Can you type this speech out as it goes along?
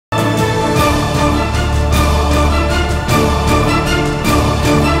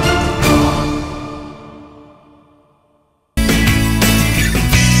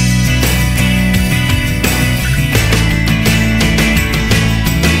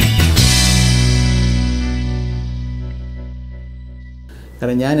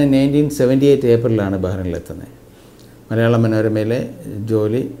കാരണം ഞാൻ 1978 ഏപ്രിലാണ് ബഹ്റൈനിലെത്തുന്നത്. മലയാള മനോരമയിലെ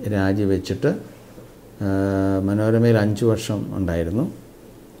ജോലി രാജിവെച്ചിട്ട് മനോരമയിൽ 5 വർഷം ഉണ്ടായിരുന്നു.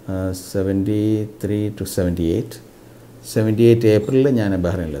 73 to 78 ഏപ്രിലിൽ ഞാൻ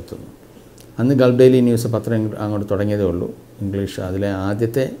ബഹ്റൈനിലെത്തുന്നു. അന്ന് ഗൾഫ് ഡെയിലി ന്യൂസ് പത്രം അങ്ങോട്ട് തുടങ്ങിയതേ ഉള്ളൂ, ഇംഗ്ലീഷ്. അതിലെ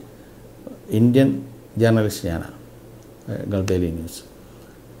ആദ്യത്തെ ഇന്ത്യൻ ജേർണലിസ്റ്റ് ഞാനാണ്, ഗൾഫ് ഡെയിലി ന്യൂസ്.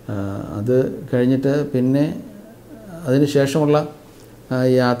 അത് കഴിഞ്ഞിട്ട് പിന്നെ അതിന് ശേഷമുള്ള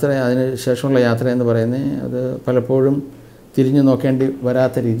യാത്ര എന്ന് പറയുന്നത് അത് പലപ്പോഴും തിരിഞ്ഞു നോക്കേണ്ടി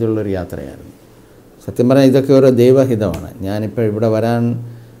വരാത്ത രീതിയിലുള്ളൊരു യാത്രയായിരുന്നു. സത്യം പറഞ്ഞാൽ ഇതൊക്കെ ഓരോ ദൈവഹിതമാണ്. ഞാനിപ്പോൾ ഇവിടെ വരാൻ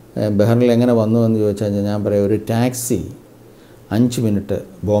ബഹ്റൈനിൽ എങ്ങനെ വന്നു എന്ന് ചോദിച്ചു കഴിഞ്ഞാൽ ഞാൻ പറയാം, ഒരു ടാക്സി 5 മിനിറ്റ്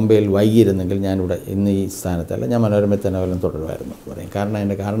ബോംബെയിൽ വൈകിയിരുന്നെങ്കിൽ ഞാനിവിടെ ഇന്ന് ഈ സ്ഥാനത്തല്ല, ഞാൻ മനോരമയിൽ തന്നെ വല്ലതും തുടരുമായിരുന്നു പറയും. കാരണം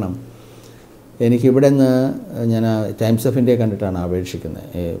എനിക്കിവിടെ നിന്ന് ഞാൻ ടൈംസ് ഓഫ് ഇന്ത്യ കണ്ടിട്ടാണ് അപേക്ഷിക്കുന്നത്.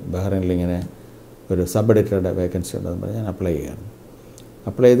 ബഹ്റൈനിൽ ഇങ്ങനെ ഒരു സബ് എഡിറ്ററുടെ വേക്കൻസി ഉണ്ടെന്ന് പറഞ്ഞ് ഞാൻ അപ്ലൈ ചെയ്യാറുണ്ട്.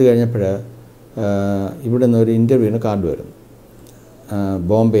 അപ്ലൈ ചെയ്ത് കഴിഞ്ഞപ്പോൾ ഇവിടെ നിന്ന് ഒരു ഇൻ്റർവ്യൂവിന് കാർഡ് വരുന്നു.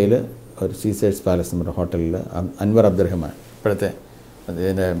 ബോംബെയിൽ ഒരു സീസേഴ്സ് പാലസ് നമ്മുടെ ഹോട്ടലിൽ അൻവർ അബ്ദുറഹ്മാൻ, ഇപ്പോഴത്തെ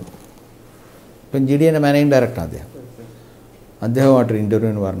അതിൻ്റെ ഇപ്പം GDA മാനേജിങ് ഡയറക്ടർ അദ്ദേഹമായിട്ടൊരു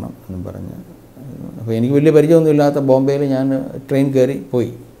ഇൻ്റർവ്യൂവിന് വരണം എന്നും പറഞ്ഞ്. അപ്പോൾ എനിക്ക് വലിയ പരിചയമൊന്നുമില്ലാത്ത ബോംബെയിൽ ഞാൻ ട്രെയിൻ കയറി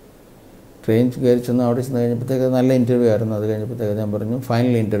ചെന്ന് അവിടെ ചെന്ന് കഴിഞ്ഞപ്പോഴത്തേക്ക് നല്ല ഇൻ്റർവ്യൂ ആയിരുന്നു. അത് കഴിഞ്ഞപ്പോഴത്തേക്ക് ഞാൻ പറഞ്ഞു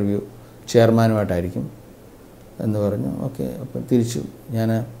ഫൈനൽ ഇൻ്റർവ്യൂ ചെയർമാനുമായിട്ടായിരിക്കും എന്ന് പറഞ്ഞു. ഓക്കെ, അപ്പം തിരിച്ചു ഞാൻ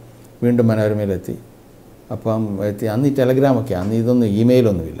വീണ്ടും മനോരമയിലെത്തി. അന്ന് ഈ ടെലഗ്രാമൊക്കെ, അന്ന് ഇതൊന്നും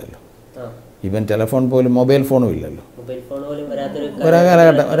ഇമെയിലൊന്നും ഇല്ലല്ലോ, ഈവൻ ടെലിഫോൺ പോലും മൊബൈൽ ഫോണും ഇല്ലല്ലോ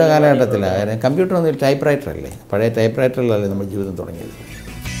ഓരോ കാലഘട്ടത്തിലാണ്. കമ്പ്യൂട്ടറൊന്നും ടൈപ്പ് റൈറ്ററല്ലേ, പഴയ ടൈപ്പ് റൈറ്ററിലല്ലേ നമ്മൾ ജീവിതം തുടങ്ങിയത്.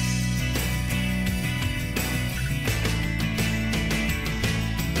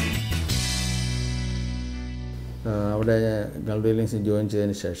 അവിടെ ഗൾഫ് ഡെയിലി ന്യൂസിൽ ജോയിൻ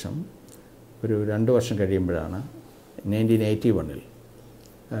ചെയ്തതിന് ശേഷം ഒരു 2 വർഷം കഴിയുമ്പോഴാണ് 1981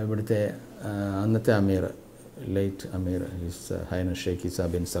 ഇവിടുത്തെ അന്നത്തെ അമീർ, ലേറ്റ് അമീർ his highness Sheikh Isa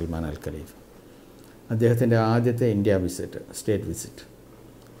bin Salman അൽ ഖലീഫ, അദ്ദേഹത്തിൻ്റെ ആദ്യത്തെ ഇന്ത്യ സ്റ്റേറ്റ് വിസിറ്റ്.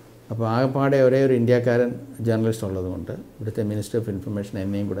 അപ്പോൾ ആകെപ്പാടെ ഒരേ ഒരു ഇന്ത്യക്കാരൻ ജേർണലിസ്റ്റ് ഉള്ളതുകൊണ്ട് ഇവിടുത്തെ മിനിസ്റ്റർ ഓഫ് ഇൻഫർമേഷൻ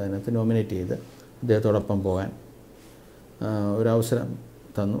എന്നെയും കൂടെ അതിനകത്ത് നോമിനേറ്റ് ചെയ്ത് അദ്ദേഹത്തോടൊപ്പം പോകാൻ ഒരവസരം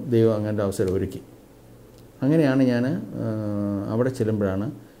തന്നു. ദൈവം അങ്ങനത്തെ അവസരം ഒരുക്കി. അങ്ങനെയാണ് ഞാൻ അവിടെ ചെല്ലുമ്പോഴാണ്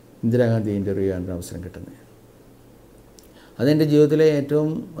ഇന്ദിരാഗാന്ധി ഇൻ്റർവ്യൂ ചെയ്യാനൊരു അവസരം കിട്ടുന്നത്. അതെൻ്റെ ജീവിതത്തിലെ ഏറ്റവും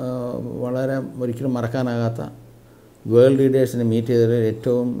വളരെ ഒരിക്കലും മറക്കാനാകാത്ത, വേൾഡ് ലീഡേഴ്സിനെ മീറ്റ് ചെയ്തതിൽ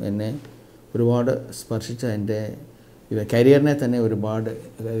ഏറ്റവും എന്നെ ഒരുപാട് സ്പർശിച്ച, എൻ്റെ കരിയറിനെ തന്നെ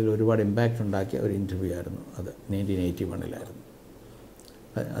ഒരുപാട് ഇമ്പാക്റ്റ് ഉണ്ടാക്കിയ ഒരു ഇൻ്റർവ്യൂ ആയിരുന്നു അത്. 1981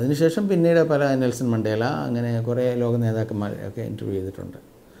 അതിനുശേഷം പിന്നീട് പല നെൽസൺ മണ്ടേല അങ്ങനെ കുറേ ലോക നേതാക്കന്മാരെയൊക്കെ ഇൻ്റർവ്യൂ ചെയ്തിട്ടുണ്ട്.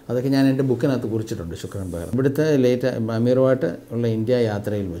 അതൊക്കെ ഞാൻ എൻ്റെ ബുക്കിനകത്ത് കുറിച്ചിട്ടുണ്ട്, ശുക്രൻ ബഹർ. ഇവിടുത്തെ അമീറുമായിട്ട് ഉള്ള ഇന്ത്യ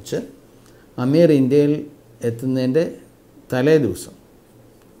യാത്രയിൽ വെച്ച് അമീർ ഇന്ത്യയിൽ എത്തുന്നതിൻ്റെ തലേ ദിവസം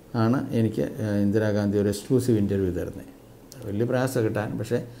ആണ് എനിക്ക് ഇന്ദിരാഗാന്ധി ഒരു എക്സ്ക്ലൂസീവ് ഇൻ്റർവ്യൂ തരുന്നത്. വലിയ പ്രയാസം കിട്ടാൻ,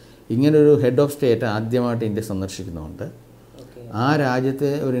 പക്ഷേ ഇങ്ങനൊരു ഹെഡ് ഓഫ് സ്റ്റേറ്റ് ആദ്യമായിട്ട് ഇന്ത്യ സന്ദർശിക്കുന്നതുകൊണ്ട് ആ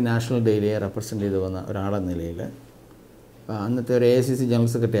രാജ്യത്തെ ഒരു നാഷണൽ ഡെയിലിയെ റെപ്രസെൻ്റ് ചെയ്ത് വന്ന ഒരാളെന്ന നിലയിൽ അന്നത്തെ ഒരു AICC ജനറൽ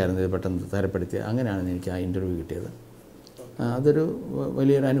സെക്രട്ടറി ആയിരുന്നു ഇത് പെട്ടെന്ന് തരപ്പെടുത്തിയത്. അങ്ങനെയാണ് എനിക്ക് ആ ഇൻ്റർവ്യൂ കിട്ടിയത്. അതൊരു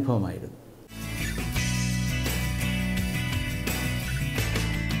വലിയൊരു അനുഭവമായിരുന്നു.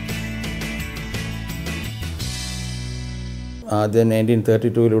 ആദ്യം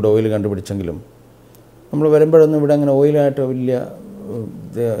 1932 ഓയിൽ കണ്ടുപിടിച്ചെങ്കിലും നമ്മൾ വരുമ്പോഴൊന്നും ഇവിടെ അങ്ങനെ ഓയിലായിട്ട് വലിയ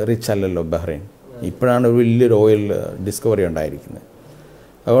റിച്ച് അല്ലല്ലോ ബഹ്റൈൻ. ഇപ്പോഴാണ് ഒരു വലിയൊരു ഓയിൽ ഡിസ്കവറി ഉണ്ടായിരിക്കുന്നത്.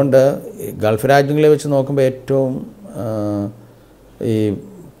 അതുകൊണ്ട് ഗൾഫ് രാജ്യങ്ങളെ വെച്ച് നോക്കുമ്പോൾ ഏറ്റവും ഈ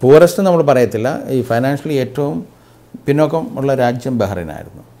പൂറസ്റ്റ് നമ്മൾ പറയത്തില്ല, ഈ ഫൈനാൻഷ്യലി ഏറ്റവും പിന്നോക്കം ഉള്ള രാജ്യം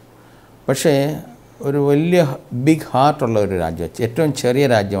ബഹ്റൈനായിരുന്നു. പക്ഷേ ഒരു വലിയ ബിഗ് ഹാർട്ടുള്ള ഒരു രാജ്യം, ഏറ്റവും ചെറിയ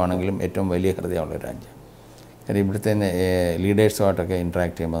രാജ്യമാണെങ്കിലും ഏറ്റവും വലിയ ഹൃദയമുള്ളൊരു രാജ്യം. കാര്യം ഇവിടുത്തെ ലീഡേഴ്സുമായിട്ടൊക്കെ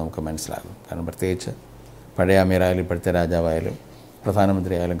ഇൻട്രാക്ട് ചെയ്യുമ്പോൾ നമുക്ക് മനസ്സിലാകും. കാരണം പ്രത്യേകിച്ച് പഴയ അമീറായാലും ഇപ്പോഴത്തെ രാജാവായാലും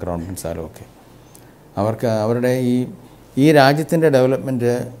പ്രധാനമന്ത്രി ആയാലും ക്രൗൺ പ്രിൻസ് ആയാലും ഒക്കെ അവർക്ക് അവരുടെ ഈ രാജ്യത്തിൻ്റെ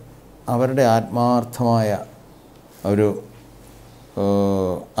ഡെവലപ്മെൻറ്റ് അവരുടെ ആത്മാർത്ഥമായ ഒരു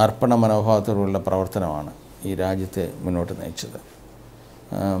അർപ്പണ മനോഭാവത്തോടുള്ള പ്രവർത്തനമാണ് ഈ രാജ്യത്തെ മുന്നോട്ട് നയിച്ചത്.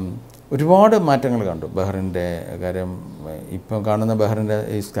 ഒരുപാട് മാറ്റങ്ങൾ കണ്ടു ബഹ്റിൻ്റെ കാര്യം. ഇപ്പം കാണുന്ന ബഹ്റിൻ്റെ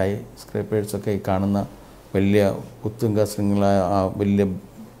ഈ സ്കൈ സ്ക്രേപ്പേഴ്സൊക്കെ ഈ കാണുന്ന വലിയ ഉത്തുംഗ ശൃംഖലായ ആ വലിയ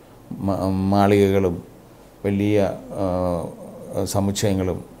മാളികകളും വലിയ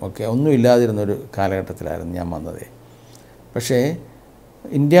സമുച്ചയങ്ങളും ഒക്കെ ഒന്നും ഇല്ലാതിരുന്നൊരു കാലഘട്ടത്തിലായിരുന്നു ഞാൻ വന്നത്. പക്ഷേ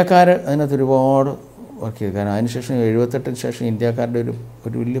ഇന്ത്യക്കാർ അതിനകത്ത് ഒരുപാട് വർക്ക് ചെയ്തു. കാരണം അതിനുശേഷം 78 ശേഷം ഇന്ത്യക്കാരുടെ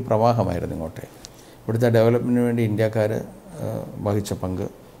ഒരു വലിയ പ്രവാഹമായിരുന്നു ഇങ്ങോട്ട്. ഇവിടുത്തെ ഡെവലപ്മെൻറ്റിന് വേണ്ടി ഇന്ത്യക്കാർ വഹിച്ച പങ്ക്.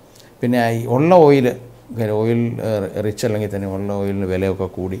 പിന്നെ ഉള്ള ഓയിൽ റിച്ച് അല്ലെങ്കിൽ തന്നെ ഉള്ള ഓയിലിന് വിലയൊക്കെ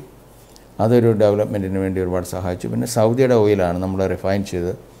കൂടി. അതൊരു ഡെവലപ്മെൻറ്റിന് വേണ്ടി ഒരുപാട് സഹായിച്ചു. പിന്നെ സൗദിയുടെ ഓയിലാണ് നമ്മൾ റിഫൈൻ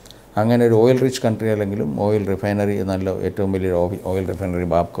ചെയ്ത്, അങ്ങനെ ഒരു ഓയിൽ റിച്ച് കൺട്രി അല്ലെങ്കിലും ഓയിൽ റിഫൈനറി നല്ല ഏറ്റവും വലിയൊരു ഓയിൽ റിഫൈനറി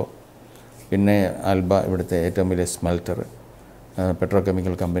ബാബ്കോ, പിന്നെ ആൽബ ഇവിടുത്തെ ഏറ്റവും വലിയ സ്മെൽറ്റർ, പെട്രോ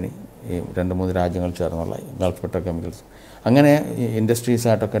കെമിക്കൽ കമ്പനി, ഈ 2-3 രാജ്യങ്ങൾ ചേർന്നുള്ള ഗൾഫ് പെട്രോ കെമിക്കൽസ്, അങ്ങനെ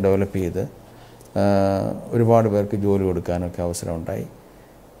ഇൻഡസ്ട്രീസായിട്ടൊക്കെ ഡെവലപ്പ് ചെയ്ത് ഒരുപാട് പേർക്ക് ജോലി കൊടുക്കാനൊക്കെ അവസരം ഉണ്ടായി.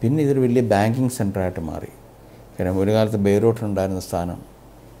 പിന്നെ ഇതൊരു വലിയ ബാങ്കിങ് സെൻ്ററായിട്ട് മാറി. കാരണം ഒരു കാലത്ത് ബെയ്റൂട്ടിലുണ്ടായിരുന്ന സ്ഥാനം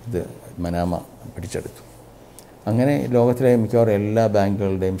ഇത് മനാമ പിടിച്ചെടുത്തു. അങ്ങനെ ലോകത്തിലെ മിക്കവാറും എല്ലാ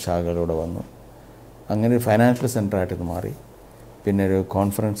ബാങ്കുകളുടെയും ശാഖകളിലൂടെ വന്നു. അങ്ങനെ ഒരു ഫൈനാൻഷ്യൽ സെൻ്ററായിട്ട് ഇത് മാറി, പിന്നെ ഒരു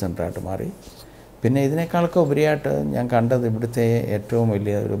കോൺഫറൻസ് സെൻ്ററായിട്ട് മാറി. പിന്നെ ഇതിനേക്കാളൊക്കെ ഉപരിയായിട്ട് ഞാൻ കണ്ടത് ഇവിടുത്തെ ഏറ്റവും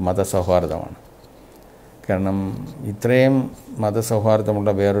വലിയ ഒരു മതസൗഹാർദ്ദമാണ്. കാരണം ഇത്രയും മതസൗഹാർദ്ദമുള്ള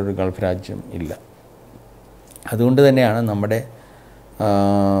വേറൊരു ഗൾഫ് രാജ്യം ഇല്ല. അതുകൊണ്ട് തന്നെയാണ് നമ്മുടെ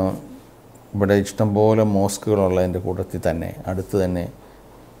ഇവിടെ ഇഷ്ടംപോലെ മോസ്കുകളുള്ളതിൻ്റെ കൂട്ടത്തിൽ തന്നെ അടുത്ത് തന്നെ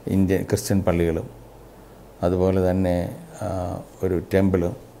ക്രിസ്ത്യൻ പള്ളികളും അതുപോലെ തന്നെ ഒരു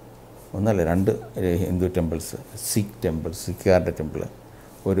ടെമ്പിളും, ഒന്നല്ല 2 ഹിന്ദു ടെമ്പിൾസ്, സിഖുകാരുടെ ടെമ്പിൾ,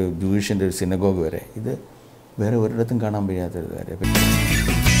 ഒരു ജൂയിഷിൻ്റെ ഒരു സിനഗോഗ് വരെ. ഇത് വേറെ ഒരിടത്തും കാണാൻ കഴിയാത്തൊരു കാര്യം.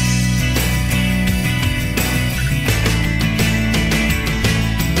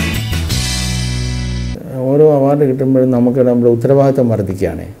 ഓരോ അവാർഡ് കിട്ടുമ്പോഴും നമ്മുടെ ഉത്തരവാദിത്വം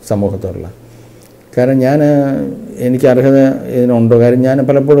വർദ്ധിക്കുകയാണ് സമൂഹത്തോടുള്ള. കാരണം എനിക്ക് അർഹത ഇതിനുണ്ടോ? കാര്യം ഞാൻ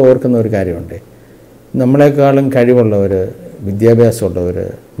പലപ്പോഴും ഓർക്കുന്ന ഒരു കാര്യമുണ്ട്, നമ്മളെക്കാളും കഴിവുള്ളവർ, വിദ്യാഭ്യാസമുള്ളവർ,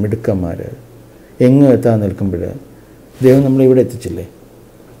 മിടുക്കന്മാർ എങ്ങും എത്താൻ നിൽക്കുമ്പോൾ ദൈവം നമ്മളിവിടെ എത്തിച്ചില്ലേ.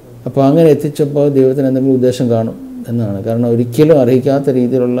 അപ്പോൾ അങ്ങനെ എത്തിച്ചപ്പോൾ ദൈവത്തിന് എന്തെങ്കിലും ഉദ്ദേശം കാണും എന്നാണ്. കാരണം ഒരിക്കലും അർഹിക്കാത്ത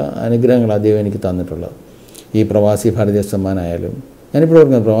രീതിയിലുള്ള അനുഗ്രഹങ്ങളാണ് ദൈവം എനിക്ക് തന്നിട്ടുള്ളത്. ഈ പ്രവാസി ഭാരതീയ സമ്മാനായാലും, ഞാനിപ്പോൾ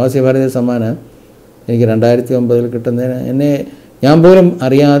ഓർക്കുന്നത് പ്രവാസി ഭാരതീയ സമ്മാനം എനിക്ക് 2009 കിട്ടുന്നതിന് ഞാൻ പോലും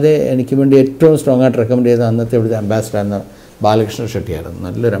അറിയാതെ എനിക്ക് വേണ്ടി ഏറ്റവും സ്ട്രോങ് ആയിട്ട് റെക്കമെൻഡ് ചെയ്ത അന്നത്തെ ഇവിടുത്തെ അംബാസിഡറായിരുന്ന ബാലകൃഷ്ണ ഷെട്ടിയായിരുന്നു.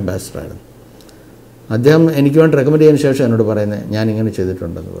 നല്ലൊരു അംബാസിഡറായിരുന്നു അദ്ദേഹം. എനിക്ക് വേണ്ടി റെക്കമെൻഡ് ചെയ്തതിന് ശേഷം എന്നോട് പറയുന്നത് ഞാനിങ്ങനെ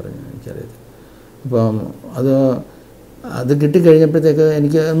ചെയ്തിട്ടുണ്ടെന്ന് പറഞ്ഞു. എനിക്കറിയാം. അപ്പം അത് കിട്ടിക്കഴിഞ്ഞപ്പോഴത്തേക്ക്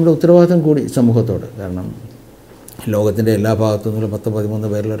എനിക്ക് നമ്മുടെ ഉത്തരവാദിത്വം കൂടി സമൂഹത്തോട്. കാരണം ലോകത്തിൻ്റെ എല്ലാ ഭാഗത്തു നിന്നും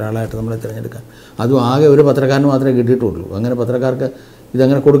 10-13 പേരിൽ ഒരാളായിട്ട് നമ്മളെ തിരഞ്ഞെടുക്കാൻ, അതും ആകെ ഒരു പത്രക്കാരന് മാത്രമേ കിട്ടിയിട്ടുള്ളൂ. അങ്ങനെ പത്രക്കാർക്ക്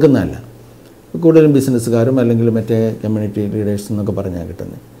ഇതങ്ങനെ കൊടുക്കുന്നതല്ല. കൂടുതലും ബിസിനസ്സുകാരും അല്ലെങ്കിൽ മറ്റേ കമ്മ്യൂണിറ്റി ലീഡേഴ്സ് എന്നൊക്കെ പറഞ്ഞാൽ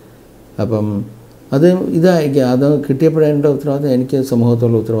കിട്ടുന്നത്. അപ്പം അത് കിട്ടിയപ്പോഴതിൻ്റെ ഉത്തരവാദിത്വം എനിക്ക്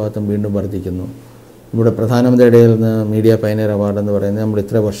സമൂഹത്തോടുള്ള ഉത്തരവാദിത്വം വീണ്ടും വർദ്ധിക്കുന്നു. ഇവിടെ പ്രധാനമന്ത്രിയുടെ ഇടയിൽ നിന്ന് മീഡിയ പയനിയർ അവാർഡ് എന്ന് പറയുന്നത് നമ്മൾ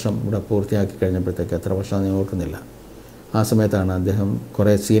ഇത്ര വർഷം ഇവിടെ പൂർത്തിയാക്കി കഴിഞ്ഞപ്പോഴത്തേക്ക്, എത്ര വർഷമാണെന്ന് ഞാൻ ഓർക്കുന്നില്ല, ആ സമയത്താണ് അദ്ദേഹം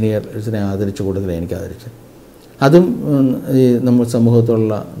കുറേ സീനിയേഴ്സിനെ ആദരിച്ച് കൂടുതൽ എനിക്ക് ആദരിച്ചത്. അതും ഈ നമ്മൾ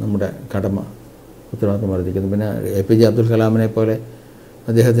സമൂഹത്തോടുള്ള നമ്മുടെ കടമ, ഉത്തരവാദിത്വം വർദ്ധിക്കുന്നു. പിന്നെ APJ അബ്ദുൽ കലാമിനെ പോലെ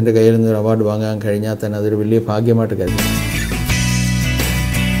അദ്ദേഹത്തിൻ്റെ കയ്യിൽ നിന്ന് ഒരു അവാർഡ് വാങ്ങാൻ കഴിഞ്ഞാൽ തന്നെ അതൊരു വലിയ ഭാഗ്യമായിട്ട് കരുതി.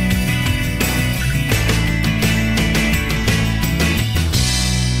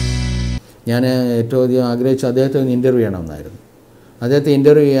 ഞാൻ ഏറ്റവും അധികം ആഗ്രഹിച്ചു അദ്ദേഹത്തെ ഒന്ന് ഇൻ്റർവ്യൂ ചെയ്യണമെന്നായിരുന്നു. അദ്ദേഹത്തെ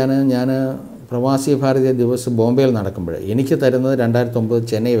ഇൻ്റർവ്യൂ ചെയ്യാൻ ഞാൻ പ്രവാസി ഭാരതീയ ദിവസ് ബോംബെയിൽ നടക്കുമ്പോൾ എനിക്ക് തരുന്നത് 2009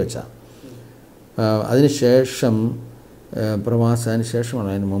 ചെന്നൈ വെച്ചാണ്. അതിനുശേഷം അതിന് ശേഷമാണ്,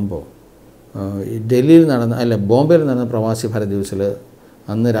 അതിന് മുമ്പോ ഡൽഹിയിൽ ബോംബെയിൽ നടന്ന പ്രവാസി ഭാരതീയ ദിവസിൽ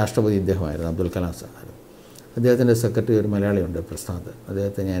അന്ന് രാഷ്ട്രപതി ഇദ്ദേഹമായിരുന്നു, അബ്ദുൽ കലാം സാർ. അദ്ദേഹത്തിൻ്റെ സെക്രട്ടറി ഒരു മലയാളിയുണ്ട്, പ്രസാദ്.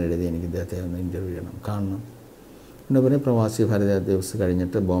 അദ്ദേഹത്തെ ഞാൻ എഴുതി എനിക്ക് ഇദ്ദേഹത്തെ ഒന്ന് ഇൻ്റർവ്യൂ ചെയ്യണം, കാണണം. പിന്നെ പറഞ്ഞ് പ്രവാസി ഭാരതീയ ദിവസ്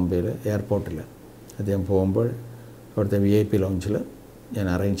കഴിഞ്ഞിട്ട് ബോംബെയിൽ എയർപോർട്ടിൽ അദ്ദേഹം പോകുമ്പോൾ അവിടുത്തെ VIP ലോഞ്ചിൽ ഞാൻ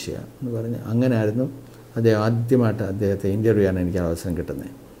അറേഞ്ച് ചെയ്യാം എന്ന് പറഞ്ഞ്, അങ്ങനെ ആയിരുന്നു അദ്ദേഹം ആദ്യമായിട്ട് അദ്ദേഹത്തെ ഇൻ്റർവ്യൂ ചെയ്യാൻ എനിക്ക് അവസരം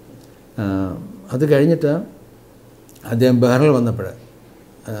കിട്ടുന്നത്. അത് കഴിഞ്ഞിട്ട് അദ്ദേഹം ബഹ്റൈനിൽ വന്നപ്പോൾ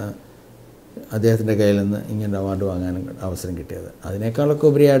അദ്ദേഹത്തിൻ്റെ കയ്യിൽ നിന്ന് ഇങ്ങനെ അവാർഡ് വാങ്ങാനും അവസരം കിട്ടിയത്. അതിനേക്കാളൊക്കെ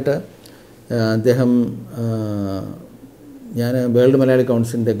ഉപരിയായിട്ട് അദ്ദേഹം, ഞാൻ വേൾഡ് മലയാളി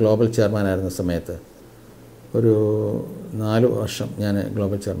കൗൺസിലിൻ്റെ ഗ്ലോബൽ ചെയർമാനായിരുന്ന സമയത്ത് ഒരു 4 വർഷം ഞാൻ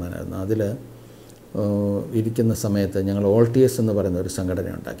ഗ്ലോബൽ ചെയർമാനായിരുന്നു. അതിൽ ഇരിക്കുന്ന സമയത്ത് ഞങ്ങൾ OLTS എന്ന് പറയുന്ന ഒരു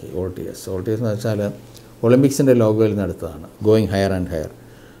സംഘടന ഉണ്ടാക്കി. OLTS എന്ന് വെച്ചാൽ ഒളിമ്പിക്സിൻ്റെ ലോഗോയിൽ നിന്ന് എടുത്തതാണ്, ഗോയിങ് ഹയർ ആൻഡ് ഹയർ.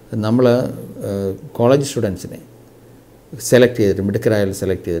 നമ്മൾ കോളേജ് സ്റ്റുഡൻസിനെ സെലക്ട് ചെയ്തിട്ട്, മിടുക്കരായാലും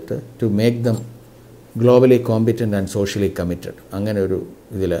സെലക്ട് ചെയ്തിട്ട്, to make them globally competent and socially committed, അങ്ങനെ ഒരു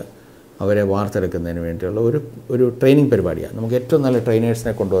ഇതിൽ അവരെ വാർത്തെടുക്കുന്നതിന് വേണ്ടിയുള്ള ഒരു ട്രെയിനിങ് പരിപാടിയാണ്. നമുക്ക് ഏറ്റവും നല്ല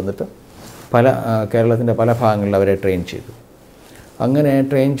ട്രെയിനേഴ്സിനെ കൊണ്ടുവന്നിട്ട് കേരളത്തിൻ്റെ പല ഭാഗങ്ങളിൽ അവരെ ട്രെയിൻ ചെയ്തു. അങ്ങനെ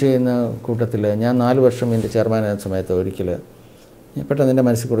ട്രെയിൻ ചെയ്യുന്ന കൂട്ടത്തിൽ ഞാൻ 4 വർഷം എൻ്റെ ചെയർമാനായ സമയത്ത് ഒരിക്കൽ പെട്ടെന്ന് എൻ്റെ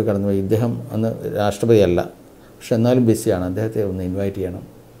മനസ്സിൽ കൂടി കടന്നുപോയി, ഇദ്ദേഹം അന്ന് രാഷ്ട്രപതിയല്ല, പക്ഷെ എന്നാലും ബിസിയാണ്, അദ്ദേഹത്തെ ഒന്ന് ഇൻവൈറ്റ് ചെയ്യണം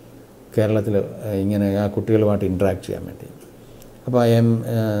കേരളത്തിൽ ഇങ്ങനെ ആ കുട്ടികളുമായിട്ട് ഇൻട്രാക്ട് ചെയ്യാൻ വേണ്ടി. അപ്പോൾ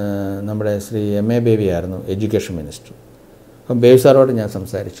നമ്മുടെ ശ്രീ MA ബേബി ആയിരുന്നു എഡ്യൂക്കേഷൻ മിനിസ്റ്റർ. അപ്പം ബേബി സാറോട് ഞാൻ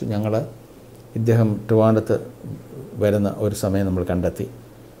സംസാരിച്ചു. ഇദ്ദേഹം ട്രിവാൻഡ്രത്ത് വരുന്ന ഒരു സമയം നമ്മൾ കണ്ടെത്തി.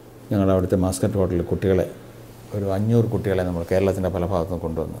 ഞങ്ങൾ അവിടുത്തെ മാസ്കറ്റ് ഹോട്ടലിൽ കുട്ടികളെ ഒരു 500 കുട്ടികളെ നമ്മൾ കേരളത്തിൻ്റെ പല ഭാഗത്തും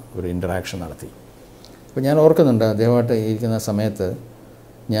കൊണ്ടുവന്ന് ഒരു ഇൻറ്ററാക്ഷൻ നടത്തി. അപ്പോൾ ഞാൻ ഓർക്കുന്നുണ്ട്, അദ്ദേഹമായിട്ട് ഇരിക്കുന്ന സമയത്ത്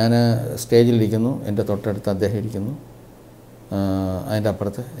ഞാൻ സ്റ്റേജിലിരിക്കുന്നു, എൻ്റെ തൊട്ടടുത്ത് അദ്ദേഹം ഇരിക്കുന്നു, അതിൻ്റെ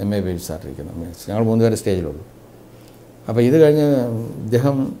അപ്പുറത്ത് MA ബേബി സാർ ഇരിക്കുന്നു. ഞങ്ങൾ 3 പേരെ സ്റ്റേജിലുള്ളൂ. അപ്പോൾ ഇത് കഴിഞ്ഞ്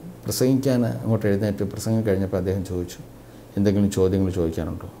അദ്ദേഹം പ്രസംഗിക്കാൻ അങ്ങോട്ട് എഴുന്നേറ്റ് പ്രസംഗം കഴിഞ്ഞപ്പോൾ അദ്ദേഹം ചോദിച്ചു, എന്തെങ്കിലും ചോദ്യങ്ങൾ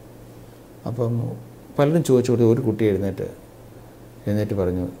ചോദിക്കാനുണ്ടോ? അപ്പം പലരും ചോദിച്ചു കൊടുത്ത് ഒരു കുട്ടി എഴുന്നേറ്റ്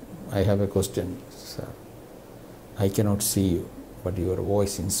പറഞ്ഞു, I have A question sir, I cannot see you but your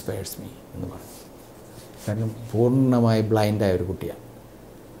voice inspires me എന്ന് പറഞ്ഞു. കാരണം പൂർണ്ണമായി ബ്ലൈൻഡായ ഒരു കുട്ടിയാണ്.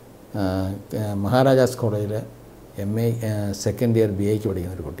 മഹാരാജാസ് കോളേജിൽ MA സെക്കൻഡ് ഇയർ BAക്ക്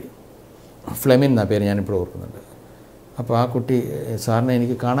പഠിക്കുന്ന ഒരു കുട്ടി, ഫ്ലെമിൻ എന്ന പേര് ഞാനിപ്പോഴും ഓർക്കുന്നുണ്ട്. അപ്പോൾ ആ കുട്ടി, സാറിനെ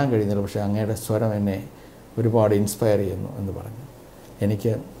എനിക്ക് കാണാൻ കഴിയുന്നില്ല, പക്ഷേ അങ്ങയുടെ സ്വരം എന്നെ ഒരുപാട് ഇൻസ്പയർ ചെയ്യുന്നു എന്ന് പറഞ്ഞു.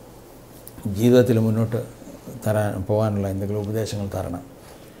 എനിക്ക് ജീവിതത്തിൽ മുന്നോട്ട് പോകാനുള്ള എന്തെങ്കിലും ഉപദേശങ്ങൾ തരണം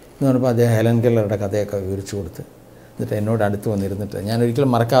എന്ന് പറഞ്ഞപ്പോൾ അദ്ദേഹം ഹെലൻ കെല്ലറുടെ കഥയൊക്കെ വിവരിച്ചു കൊടുത്ത്, എന്നിട്ട് എന്നോട് അടുത്ത് വന്നിരുന്നിട്ട്, ഞാൻ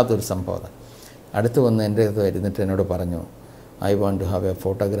ഒരിക്കലും മറക്കാത്തൊരു സംഭവം, അടുത്ത് വന്ന് എൻ്റെ അടുത്ത് ഇരുന്നിട്ട് എന്നോട് പറഞ്ഞു, I want to have A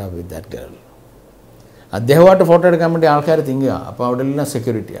photograph with that girl. അദ്ദേഹമായിട്ട് photo എടുക്കാൻ വേണ്ടി ആൾക്കാർ തിങ്ങുക, അപ്പോൾ അവിടെ എല്ലാം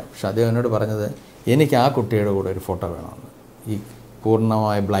സെക്യൂരിറ്റിയാണ്. പക്ഷെ അദ്ദേഹം എന്നോട് പറഞ്ഞത്, എനിക്ക് ആ കുട്ടിയുടെ കൂടെ ഒരു ഫോട്ടോ വേണമെന്ന്, ഈ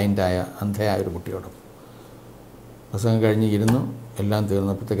പൂർണ്ണമായ ബ്ലൈൻഡായ അന്ധയായ ഒരു കുട്ടിയോടൊപ്പം. പ്രസംഗം കഴിഞ്ഞ് ഇരുന്നു, എല്ലാം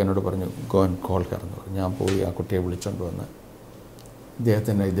തീർന്നപ്പോഴത്തേക്ക് എന്നോട് പറഞ്ഞു, ഗോ ആൻഡ് കോൾ ഹെർ എന്ന് പറഞ്ഞു. ഞാൻ പോയി ആ കുട്ടിയെ വിളിച്ചുകൊണ്ട് വന്ന്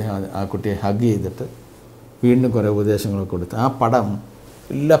ഇദ്ദേഹം ആ കുട്ടിയെ ഹഗ് ചെയ്തിട്ട് വീണ്ടും കുറേ ഉപദേശങ്ങളൊക്കെ കൊടുത്ത്, ആ പടം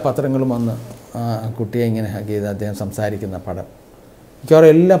എല്ലാ പത്രങ്ങളും വന്ന് ആ കുട്ടിയെ ഇങ്ങനെ ഹഗ് ചെയ്ത് അദ്ദേഹം സംസാരിക്കുന്ന പടം മിക്കവാറും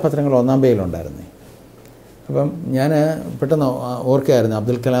എല്ലാ പത്രങ്ങളും 1-ാം പേജിലുണ്ടായിരുന്നേ. അപ്പം ഞാൻ പെട്ടെന്ന് ഓർക്കുകയായിരുന്നു,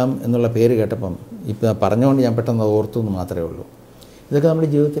 അബ്ദുൽ കലാം എന്നുള്ള പേര് കേട്ടപ്പം ഇപ്പം പറഞ്ഞുകൊണ്ട് ഞാൻ പെട്ടെന്ന് ഓർത്തു എന്ന് മാത്രമേ ഉള്ളൂ. ഇതൊക്കെ നമ്മുടെ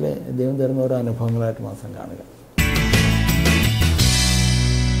ജീവിതത്തിലെ ദൈവം തരുന്ന ഓരോ അനുഭവങ്ങളായിട്ട് മാത്രം കാണുക.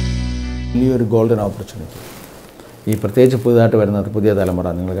 വലിയൊരു ഗോൾഡൻ ഓപ്പർച്യൂണിറ്റി ഈ പ്രത്യേകിച്ച് പുതുതായിട്ട് വരുന്ന പുതിയ തലമുറ,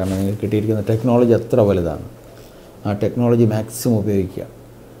 നിങ്ങൾ കാരണം നിങ്ങൾക്ക് കിട്ടിയിരിക്കുന്ന ടെക്നോളജി എത്ര വലുതാണ്, ആ ടെക്നോളജി മാക്സിമം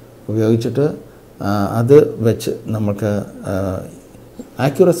ഉപയോഗിച്ചിട്ട് അത് വെച്ച് നമുക്ക്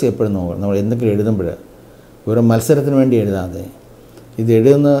ആക്യുറസി എപ്പോഴും നോക്കണം. നമ്മൾ എന്തെങ്കിലും എഴുതുമ്പോൾ ഒരു മത്സരത്തിന് വേണ്ടി എഴുതാതെ ഇത്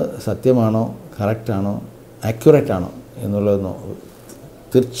എഴുതുന്നത് സത്യമാണോ, കറക്റ്റാണോ, ആക്യുറേറ്റ് ആണോ എന്നുള്ളത്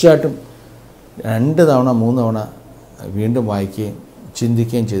തീർച്ചയായിട്ടും 2 തവണ 3 തവണ വീണ്ടും വായിക്കുകയും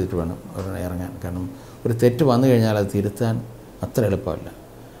ചിന്തിക്കുകയും ചെയ്തിട്ട് വേണം ഇറങ്ങാൻ. കാരണം ഒരു തെറ്റ് വന്നു കഴിഞ്ഞാൽ അത് തിരുത്താൻ അത്ര എളുപ്പമല്ല.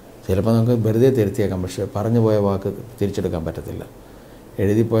 ചിലപ്പോൾ നമുക്ക് വെറുതെ തിരുത്തിയേക്കാം, പക്ഷേ പറഞ്ഞു പോയ വാക്ക് തിരിച്ചെടുക്കാൻ പറ്റത്തില്ല.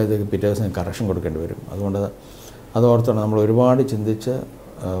 എഴുതിപ്പോയത് പിറ്റേ ദിവസം കറക്ഷൻ കൊടുക്കേണ്ടി വരും. അതുകൊണ്ട് അത് ഓർത്തോണം, നമ്മൾ ഒരുപാട് ചിന്തിച്ച്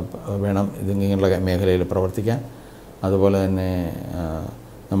വേണം ഇതിങ്ങനെയുള്ള മേഖലയിൽ പ്രവർത്തിക്കാൻ. അതുപോലെ തന്നെ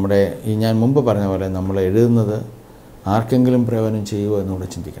നമ്മുടെ ഞാൻ മുമ്പ് പറഞ്ഞ പോലെ നമ്മൾ എഴുതുന്നത് ആർക്കെങ്കിലും പ്രയോജനം ചെയ്യുമോ എന്നുകൂടെ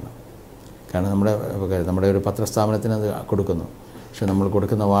ചിന്തിക്കണം. കാരണം നമ്മുടെ ഒരു പത്രസ്ഥാപനത്തിന് അത് കൊടുക്കുന്നു, പക്ഷെ നമ്മൾ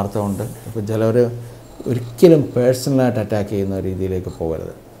കൊടുക്കുന്ന വാർത്ത കൊണ്ട് ഇപ്പോൾ ചിലവർ ഒരിക്കലും പേഴ്സണലായിട്ട് അറ്റാക്ക് ചെയ്യുന്ന രീതിയിലേക്ക്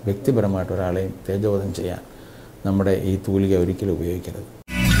പോകരുത്. വ്യക്തിപരമായിട്ട് ഒരാളെയും തേജോവധം ചെയ്യാൻ നമ്മുടെ ഈ തൂലിക ഒരിക്കലും ഉപയോഗിക്കരുത്.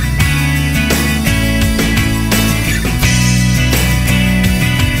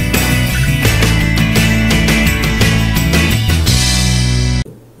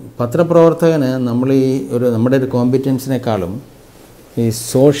 പത്രപ്രവർത്തകന് നമ്മുടെ ഒരു കോമ്പിറ്റൻസിനേക്കാളും ഈ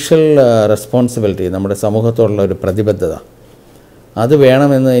സോഷ്യൽ റെസ്പോൺസിബിലിറ്റി, നമ്മുടെ സമൂഹത്തോടുള്ള ഒരു പ്രതിബദ്ധത, അത്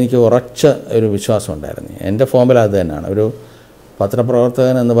വേണമെന്ന് എനിക്ക് ഉറച്ച ഒരു വിശ്വാസം ഉണ്ടായിരുന്നു. എൻ്റെ ഫോമിൽ അത് തന്നെയാണ്. ഒരു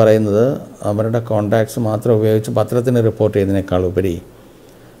പത്രപ്രവർത്തകൻ എന്ന് പറയുന്നത് അവരുടെ കോൺടാക്ട്സ് മാത്രം ഉപയോഗിച്ച് പത്രത്തിന് റിപ്പോർട്ട് ചെയ്യുന്നതിനേക്കാൾ ഉപരി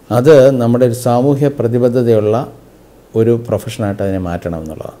അത് നമ്മുടെ ഒരു സാമൂഹ്യ പ്രതിബദ്ധതയുള്ള ഒരു പ്രൊഫഷനായിട്ട് അതിനെ മാറ്റണം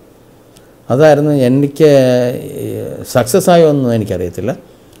എന്നുള്ളതാണ്. അതായിരുന്നു എനിക്ക്. സക്സസ് ആയോ ഒന്നും എനിക്കറിയത്തില്ല,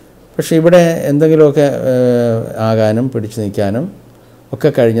 പക്ഷേ ഇവിടെ എന്തെങ്കിലുമൊക്കെ ആകാനും പിടിച്ചു നിൽക്കാനും ഒക്കെ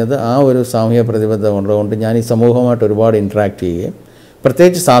കഴിഞ്ഞത് ആ ഒരു സാമൂഹ്യ പ്രതിബദ്ധത ഉള്ളതുകൊണ്ട് ഞാൻ ഈ സമൂഹവുമായിട്ട് ഒരുപാട് ഇൻട്രാക്ട് ചെയ്യുകയും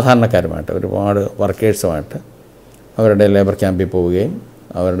പ്രത്യേകിച്ച് സാധാരണക്കാരുമായിട്ട് ഒരുപാട് വർക്കേഴ്സുമായിട്ട് അവരുടെ ലേബർ ക്യാമ്പിൽ പോവുകയും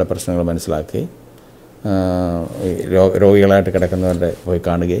അവരുടെ പ്രശ്നങ്ങൾ മനസ്സിലാക്കുകയും രോഗികളായിട്ട് കിടക്കുന്നവരുടെ പോയി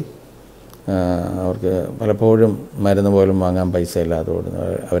കാണുകയും അവർക്ക് പലപ്പോഴും മരുന്ന് പോലും വാങ്ങാൻ പൈസ ഇല്ലാതെ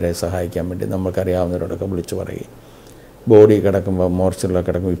അവരെ സഹായിക്കാൻ വേണ്ടി നമുക്കറിയാവുന്നവരോടൊക്കെ വിളിച്ചു പറയുകയും ബോഡി കിടക്കുമ്പോൾ മോർച്ചറിലൊക്കെ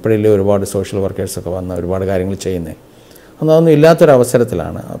കിടക്കുമ്പോൾ ഇപ്പോഴല്ലേ ഒരുപാട് സോഷ്യൽ വർക്കേഴ്സൊക്കെ വന്ന് ഒരുപാട് കാര്യങ്ങൾ ചെയ്യുന്നത്. അതൊന്നും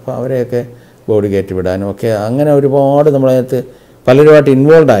ഇല്ലാത്തൊരവസരത്തിലാണ്. അപ്പോൾ അവരെയൊക്കെ ബോഡി കയറ്റി വിടാനും ഒക്കെ അങ്ങനെ ഒരുപാട് നമ്മളതിനകത്ത് പലരുമായിട്ട്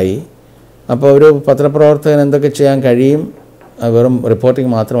ഇൻവോൾവായി. അപ്പോൾ ഒരു പത്രപ്രവർത്തകൻ എന്തൊക്കെ ചെയ്യാൻ കഴിയും, വെറും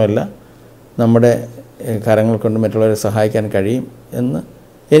റിപ്പോർട്ടിംഗ് മാത്രമല്ല നമ്മുടെ കാര്യങ്ങൾ കൊണ്ട് മറ്റുള്ളവരെ സഹായിക്കാൻ കഴിയും എന്ന്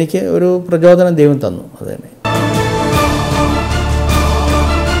എനിക്ക് ഒരു പ്രചോദനം ദൈവം തന്നു. അത് തന്നെ.